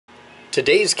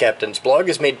Today's Captain's Blog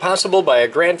is made possible by a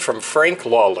grant from Frank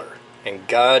Lawler, and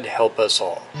God help us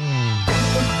all.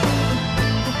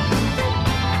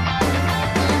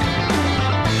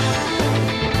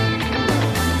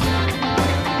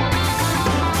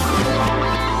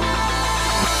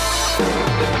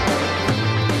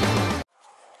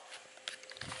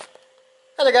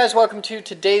 Hi there guys, welcome to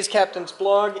today's Captain's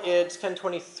Blog. It's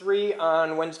 10:23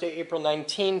 on Wednesday, April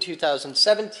 19,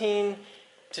 2017.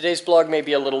 Today's blog may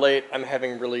be a little late. I'm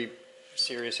having really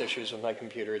serious issues with my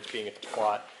computer. It's being a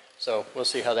twat. So we'll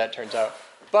see how that turns out.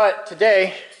 But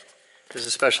today is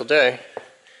a special day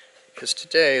because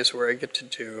today is where I get to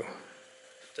do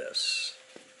this.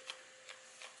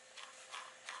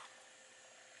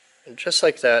 And just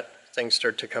like that, things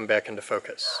start to come back into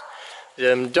focus.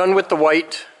 I'm done with the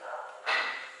white,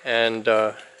 and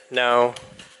now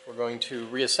we're going to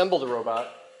reassemble the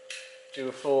robot, do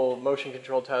a full motion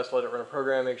control test, let it run a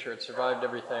program, make sure it survived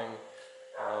everything.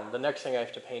 The next thing I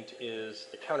have to paint is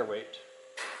the counterweight,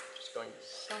 which is going to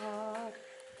suck.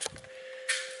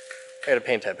 I gotta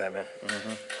paint that Batman.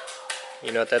 Mm-hmm.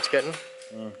 You know what that's getting?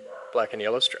 Black and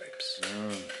yellow stripes.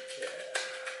 Yeah.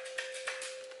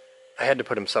 I had to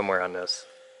put him somewhere on this.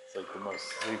 It's like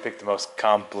we picked the most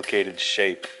complicated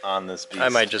shape on this beast. I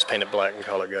might just paint it black and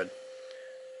call it good.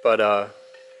 But I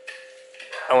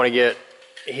want to get,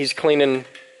 he's cleaning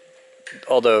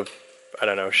all the, I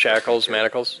don't know, shackles,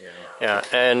 manacles. Yeah,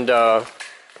 and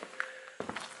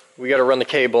we got to run the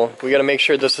cable. We got to make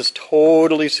sure this is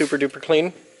totally super duper clean.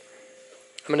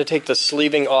 I'm going to take the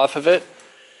sleeving off of it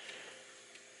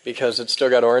because it's still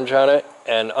got orange on it,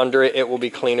 and under it, it will be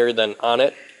cleaner than on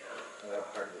it.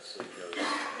 That part of the sleeve goes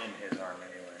in his arm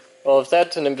anyway. Well, if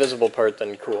that's an invisible part,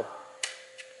 then cool.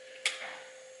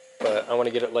 But I want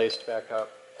to get it laced back up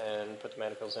and put the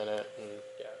manacles in it, and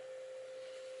yeah.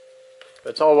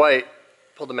 But it's all white.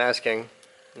 Pulled the masking,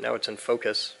 and now it's in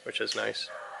focus, which is nice.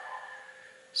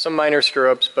 Some minor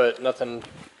screw-ups, but nothing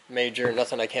major,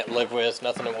 nothing I can't live with,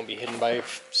 nothing that won't be hidden by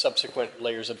subsequent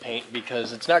layers of paint,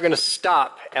 because it's not going to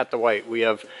stop at the white. We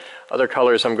have other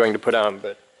colors I'm going to put on,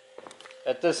 but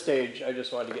at this stage, I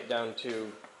just wanted to get down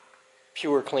to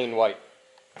pure, clean white.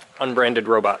 Unbranded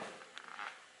robot.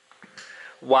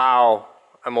 Wow,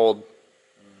 I'm old.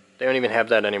 They don't even have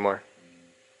that anymore.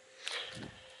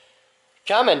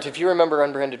 Comment if you remember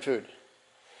unbranded food.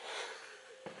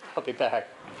 I'll be back.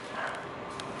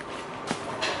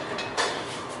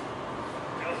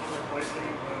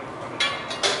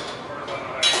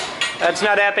 That's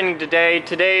not happening today.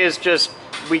 Today is just,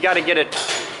 we gotta get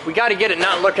it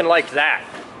not looking like that.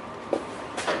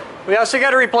 We also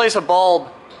gotta replace a bulb.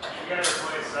 You gotta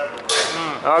replace several.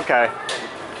 Okay.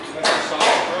 Is your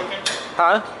socket broken?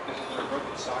 Huh? Is there a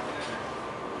broken socket in there?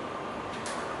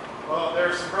 Well,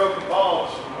 there's some broken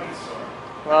bulbs from the windstorm.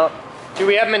 Well, do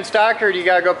we have them in stock, or do you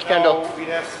gotta go up to Kendall? No, we'd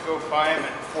have to go buy them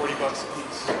at $40 a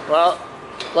piece. Well,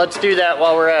 let's do that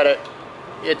while we're at it.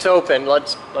 It's open.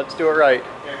 Let's do it right.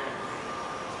 Okay.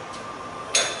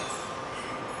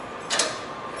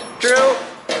 Drew,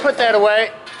 put that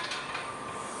away.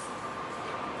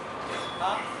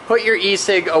 Put your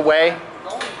e-cig away.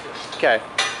 Okay.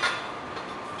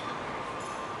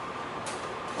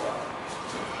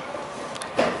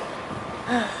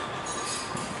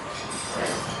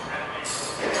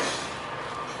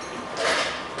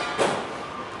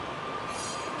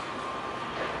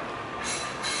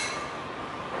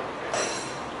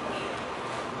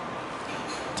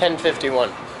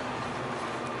 $10.51.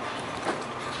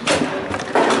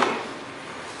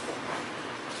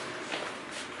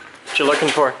 What you looking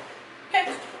for?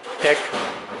 Pick.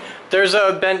 There's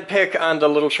a bent pick on the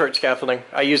little short scaffolding.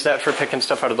 I use that for picking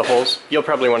stuff out of the holes. You'll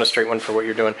probably want a straight one for what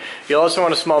you're doing. You'll also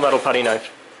want a small metal putty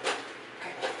knife.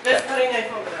 There's putty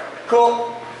knife over there.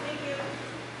 Cool. Thank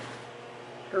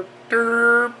you.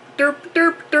 Derp, derp,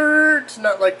 derp, derp. It's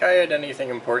not like I had anything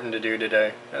important to do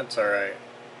today. That's alright.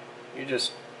 You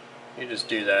just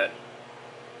do that.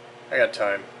 I got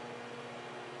time.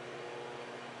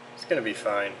 It's gonna be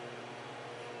fine.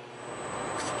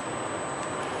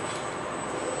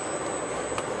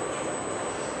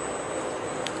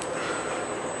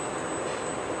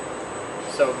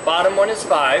 So bottom one is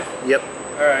 5. Yep,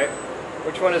 Alright.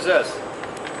 Which one is this?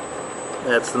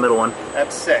 that's the middle one.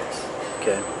 That's 6.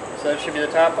 Okay. So that should be the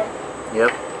top one?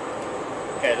 Yep.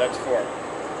 Okay, that's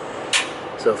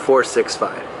 4. So 4, 6,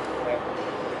 5. Yep.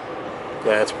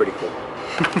 Yeah, that's pretty cool.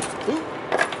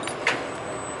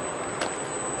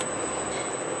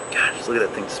 Gosh, look at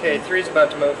that thing Okay, spin. 3's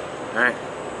about to move. All right.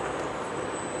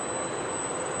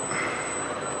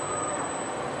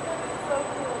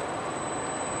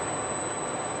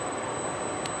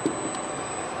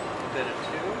 Bit of 2.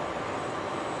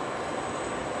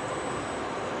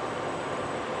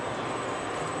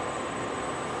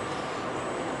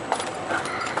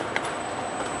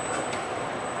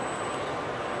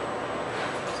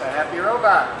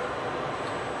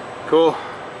 Cool.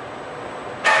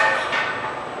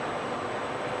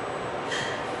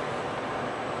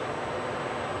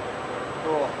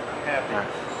 Cool. I'm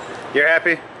happy. You're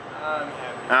happy? I'm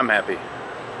happy. I'm happy.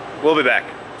 We'll be back.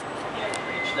 Can't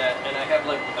reach that, and I have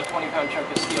like a 20-pound chunk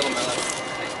of steel in my leg.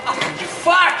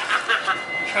 Fuck!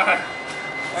 God.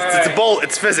 It's a bolt.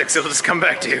 It's physics. It'll just come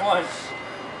back to you. Once.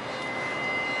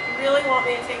 You really want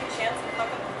me to take a chance and fuck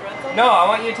up the threads on No, I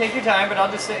want you to take your time, but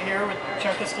I'll just sit here with a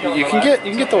chunk of steel. You in can my get lap.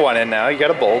 you can get the one in now. You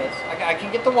got a bolt. I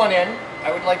can get the one in.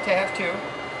 I would like to have two.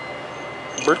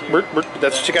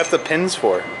 That's what you got the pins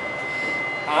for.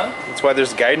 Huh? That's why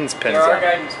there's guidance pins. There are on.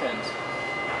 guidance pins.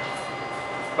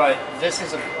 But this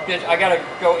is a bit, I gotta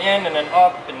go in and then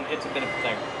up, and it's a bit of a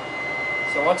thing.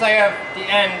 So once I have the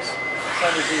ends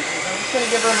centered, I'm just gonna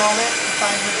give her a moment to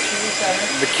find her shooting center.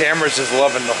 The camera's just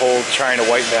loving the whole trying to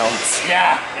white balance.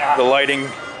 Yeah, yeah. The lighting.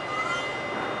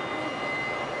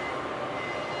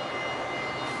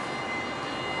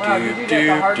 Wow, you do that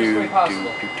the hardest way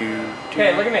possible.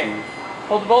 Okay, look at me.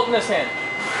 Hold the bolt in this hand.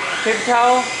 Paper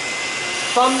towel,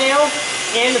 thumbnail,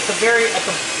 and at the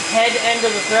head end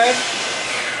of the thread,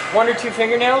 1 or 2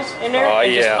 fingernails in there,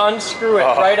 and just unscrew it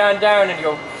right on down, and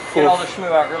you'll get all the shmoo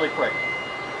out really quick.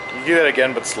 Can you do that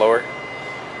again, but slower?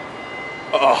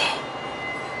 Oh.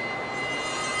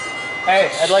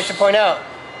 Hey, I'd like to point out,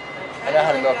 I know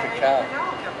how to milk a cow.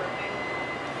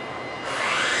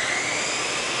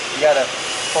 You gotta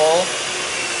pull,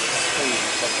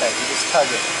 squeeze, okay, you just tug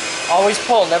it. Always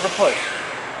pull, never push.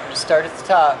 Just start at the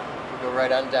top, you go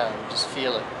right on down, just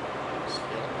feel it. Just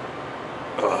feel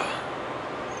it. Ugh.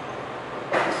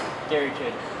 Dairy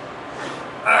kid.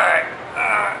 Alright.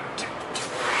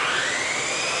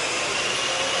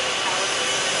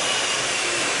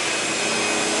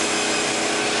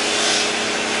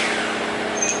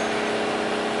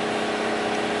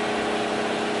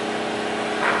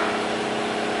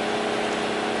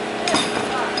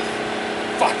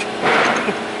 Fuck.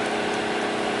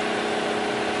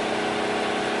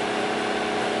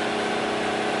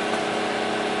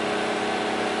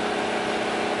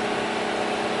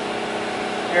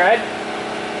 You Red?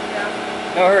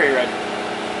 Yeah. No hurry, Red.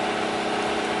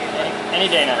 Any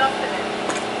day now. Stuff in it.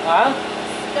 Huh?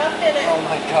 Stuff in it. Oh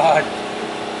my god.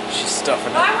 She's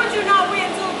stuffing Why it. would you not wait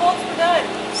until the bolts were done?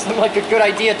 Seemed like a good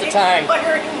idea at the time. What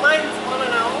your minds want to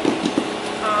know?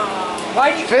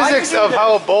 Why'd you Physics do of this?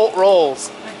 how a bolt rolls.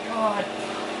 Oh my god.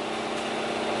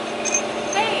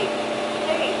 Hey,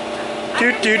 hey.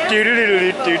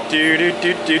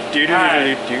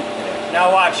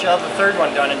 Now watch, you'll have the third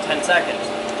one done in 10 seconds.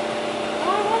 Oh,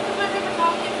 I want the paper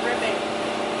towel keeps ripping.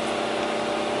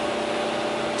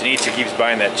 Denise keeps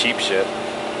buying that cheap shit.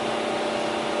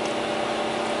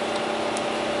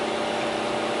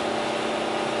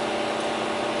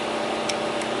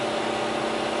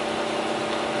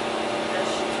 As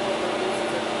she totally loses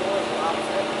her cool and loves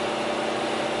it.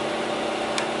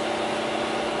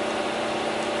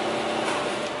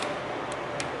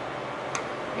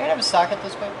 You gonna have a socket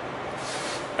this big?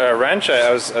 Wrench?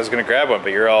 I was gonna grab one,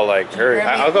 but you're all like, hurry.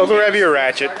 grab me- I'll go grab you a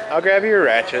ratchet. I'll grab you a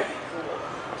ratchet.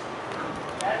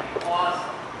 That'd be awesome.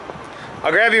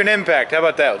 I'll grab you an impact. How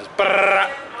about that? Just No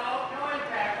impact,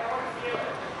 I want to feel it.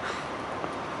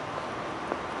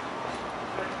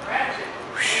 Ratchet.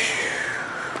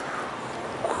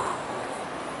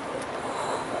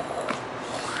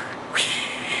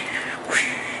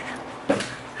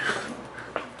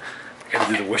 I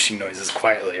gotta do the whooshing noises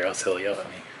quietly, or else he'll yell at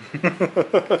me.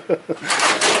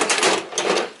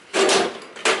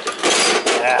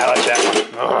 Yeah, watch that one.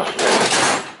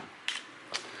 Oh.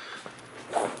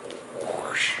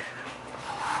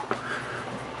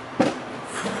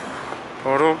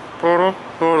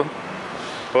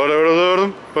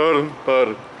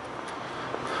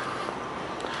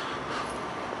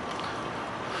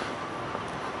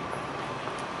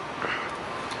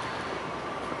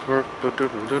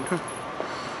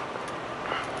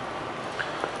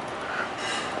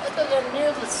 That doesn't have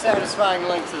near the satisfying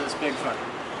length of this big fucker.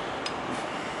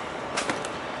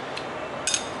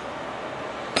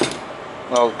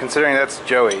 Well, considering that's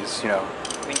Joey's, you know,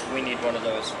 We need one of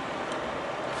those.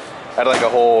 I had like a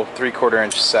whole 3/4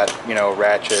 inch set, you know,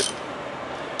 ratchet,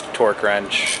 torque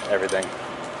wrench, everything.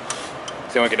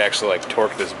 So we could actually like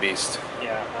torque this beast.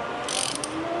 Yeah. You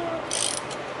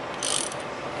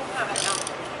can have it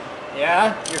now.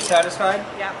 Yeah? You're satisfied?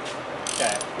 Yeah.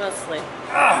 Okay. Mostly.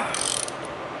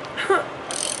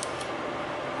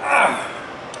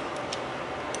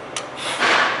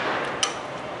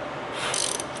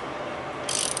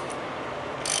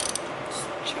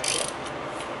 Check it.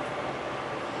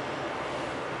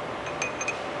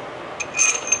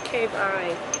 Okay,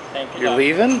 bye. Thank you. You're Doc.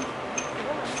 leaving?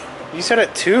 The You said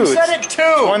at 2. You said it too.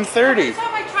 1:30. Every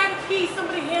time I try to pee,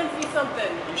 somebody hands me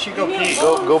something. You should go Leave me pee.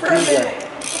 alone Go for pee a then. minute.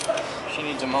 She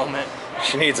needs a moment.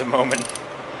 She needs a moment.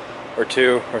 Or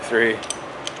 2 or 3.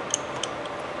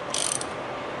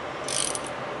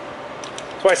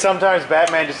 That's why sometimes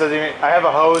Batman just doesn't even... I have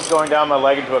a hose going down my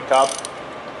leg into a cup.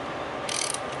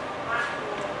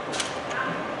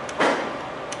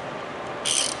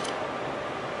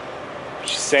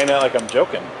 She's saying that like I'm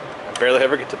joking. I barely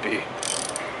ever get to pee.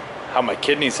 How my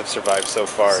kidneys have survived so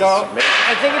far So, is amazing.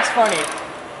 I think it's funny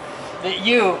that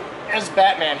you, as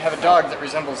Batman, have a dog that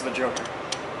resembles the Joker.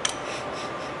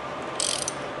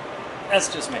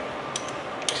 That's just me.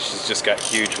 She's just got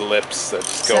huge lips that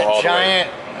just It's go that all giant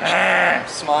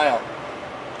smile.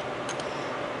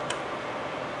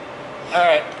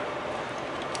 Alright.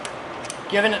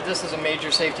 Given that this is a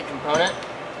major safety component,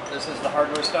 this is the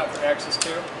hardware stop for Axis 2.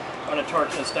 I'm going to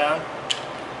torque this down.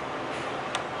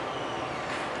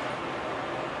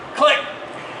 Click!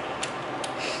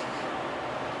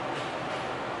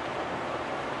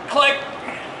 Click!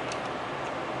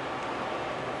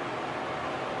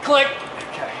 Click!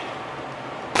 Okay.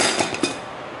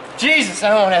 Jesus, I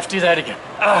don't want to have to do that again.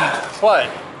 What?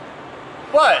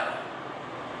 What?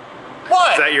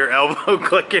 What? Is that your elbow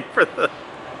clicking for the...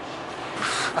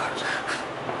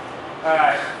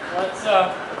 Alright, let's back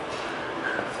up.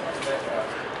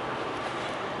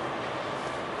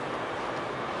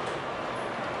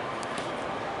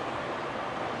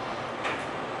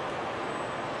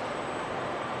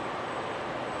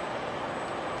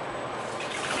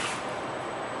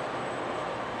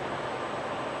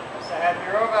 It's a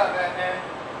happy robot, Batman.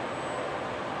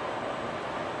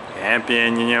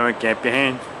 Champion, you know it,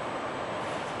 champion.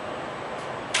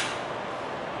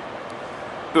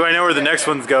 Ooh, I know where the next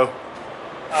ones go.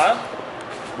 Huh?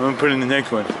 I'm gonna put in the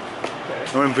next one.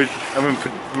 I'm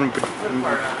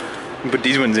gonna put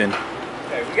these ones in.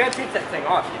 Okay, we gotta take that thing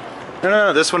off.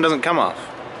 No, this one doesn't come off.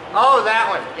 Oh, that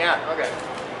one. Yeah, okay.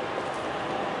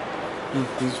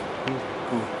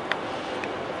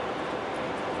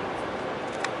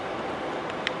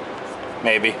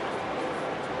 Maybe.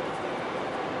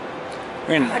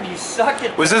 God, you suck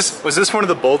at Was this one of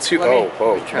the bolts you? Let me-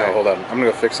 Oh, let me try. no, hold on. I'm gonna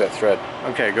go fix that thread.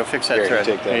 Okay, go fix that Here, you thread.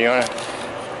 take that. Hey, you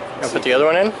wanna put the other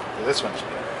one in? This one should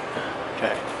be.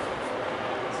 Okay.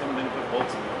 Someone didn't put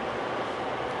bolts in there.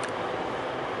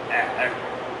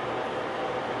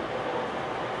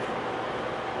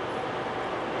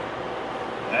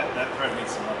 That thread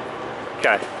needs some love.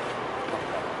 Okay.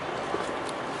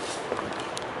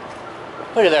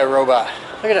 Look at that robot.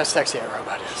 Look at how sexy that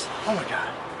robot is. Oh my god.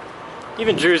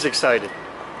 Even Drew's excited.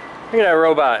 Look at that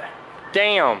robot.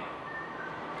 Damn.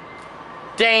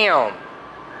 Damn.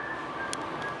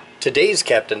 Today's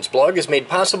Captain's Blog is made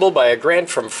possible by a grant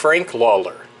from Frank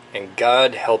Lawler, and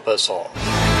God help us all.